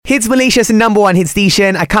Hits Malaysia's #1 hit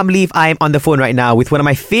station. I can't believe I'm on the phone right now with one of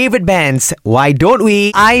my favorite bands, Why Don't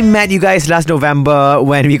We? I met you guys last November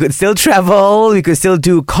when we could still travel, we could still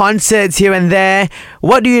do concerts here and there.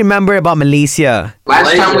 What do you remember about Malaysia?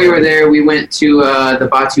 Last time we were there, we went to the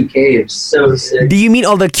Batu Caves. So sick. Do you meet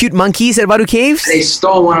all the cute monkeys at Batu Caves? They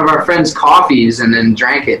stole one of our friends' coffees and then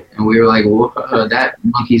drank it. And we were like, whoa, that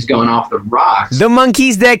monkey's going off the rocks. The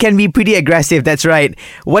monkeys there can be pretty aggressive, that's right.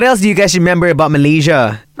 What else do you guys remember about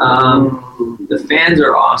Malaysia? The fans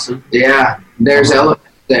are awesome. Yeah, there's elephants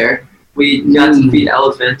there. We got to feed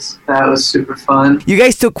elephants. That was super fun. You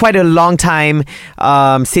guys took quite a long time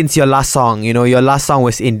since your last song. You know, your last song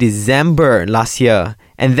was in December last year.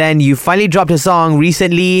 And then you finally dropped a song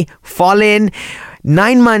recently, Fallen.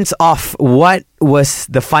 9 months off. What was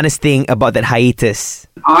the funnest thing about that hiatus?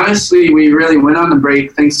 Honestly, we really went on the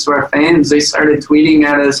break thanks to our fans. They started tweeting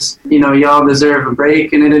at us, y'all deserve a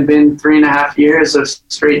break. And it had been 3.5 years of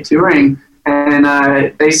straight touring.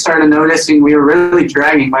 And they started noticing we were really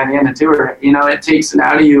dragging by the end of tour. It takes it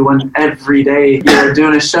out of you when every day you're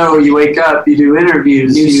doing a show, you wake up, you do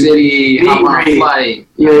interviews. New city, hop on a flight.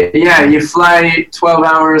 Yeah, you fly 12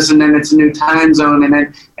 hours and then it's a new time zone.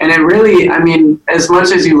 And it really, as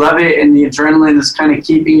much as you love it and the adrenaline is kind of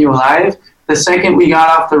keeping you alive, the second we got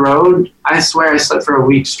off the road, I swear I slept for a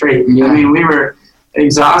week straight. Yeah. We were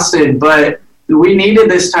exhausted, but we needed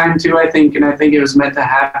this time too, I think, and I think it was meant to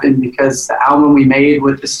happen because the album we made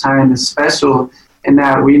with this time is special in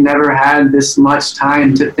that we never had this much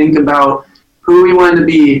time to think about who we wanted to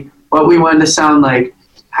be, what we wanted to sound like,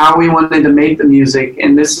 how we wanted to make the music.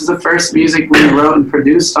 And this is the first music we wrote and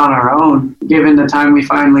produced on our own, given the time we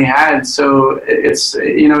finally had. So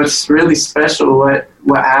it's really special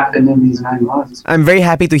what happened in these 9 months. I'm very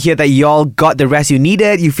happy to hear that y'all got the rest you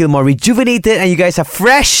needed. You feel more rejuvenated and you guys are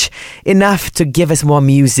fresh enough to give us more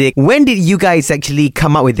music. When did you guys actually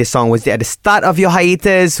come up with this song? Was it at the start of your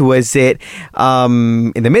hiatus? Was it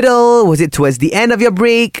in the middle? Was it towards the end of your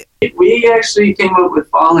break? We actually came up with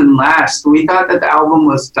Fallen last. We thought that the album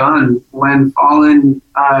was done when Fallen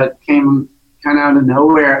came kind of out of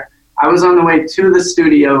nowhere. I was on the way to the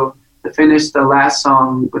studio to finish the last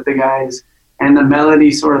song with the guys, and the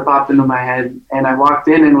melody sort of popped into my head. And I walked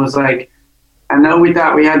in and was like, I know we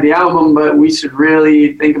thought we had the album, but we should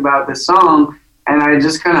really think about this song. And I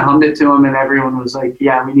just kind of hummed it to them, and everyone was like,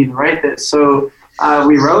 yeah, we need to write this. So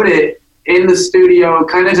we wrote it in the studio,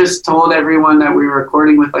 kind of just told everyone that we were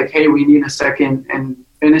recording with, like, hey, we need a second, and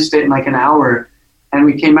finished it in like an hour. And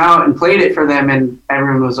we came out and played it for them, and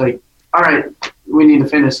everyone was like, all right, we need to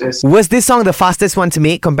finish this. Was this song the fastest one to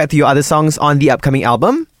make compared to your other songs on the upcoming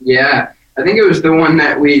album? Yeah, I think it was the one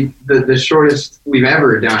that the shortest we've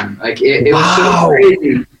ever done. Like, it was so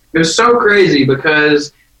crazy. It was so crazy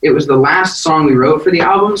because it was the last song we wrote for the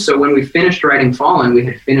album. So when we finished writing Fallen, we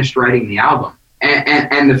had finished writing the album.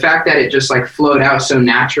 And the fact that it just like flowed out so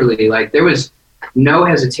naturally, like there was no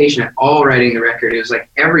hesitation at all writing the record. It was like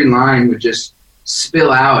every line would just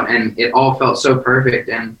spill out and it all felt so perfect.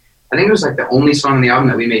 And I think it was like the only song on the album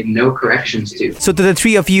that we made no corrections to. So to the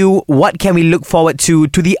three of you, what can we look forward to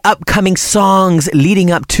the upcoming songs leading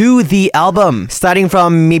up to the album? Starting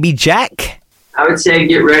from maybe Jack? I would say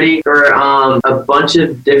get ready for a bunch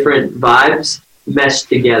of different vibes meshed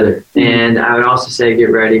together. And I would also say get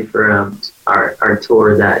ready for our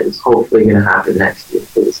tour that is hopefully going to happen next year.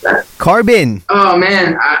 Corbin? Oh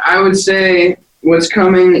man, I would say what's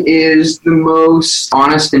coming is the most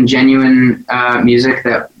honest and genuine music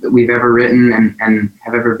that we've ever written and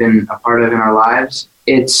have ever been a part of in our lives.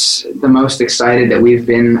 It's the most excited that we've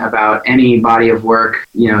been about any body of work,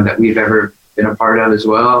 that we've ever been a part of as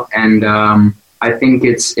well. And I think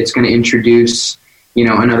it's going to introduce,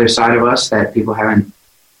 another side of us that people haven't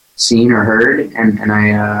seen or heard, and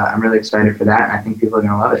I'm really excited for that, and I think people are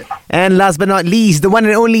going to love it. And last but not least, the one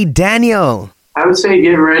and only Daniel. I would say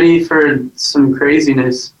get ready for some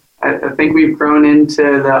craziness. I think we've grown into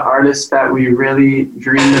the artists that we really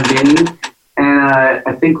dreamed of being, and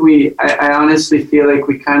I think I honestly feel like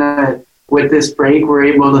we kind of, with this break, we're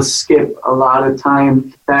able to skip a lot of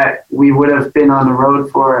time that we would have been on the road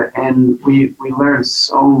for, and we learned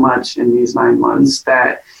so much in these 9 months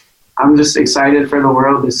that I'm just excited for the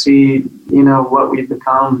world to see, what we've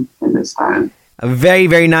become in this time. Very,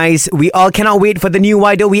 very nice. We all cannot wait for the new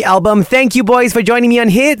Why Don't We album. Thank you, boys, for joining me on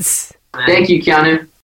Hits. Thank you, Keanu.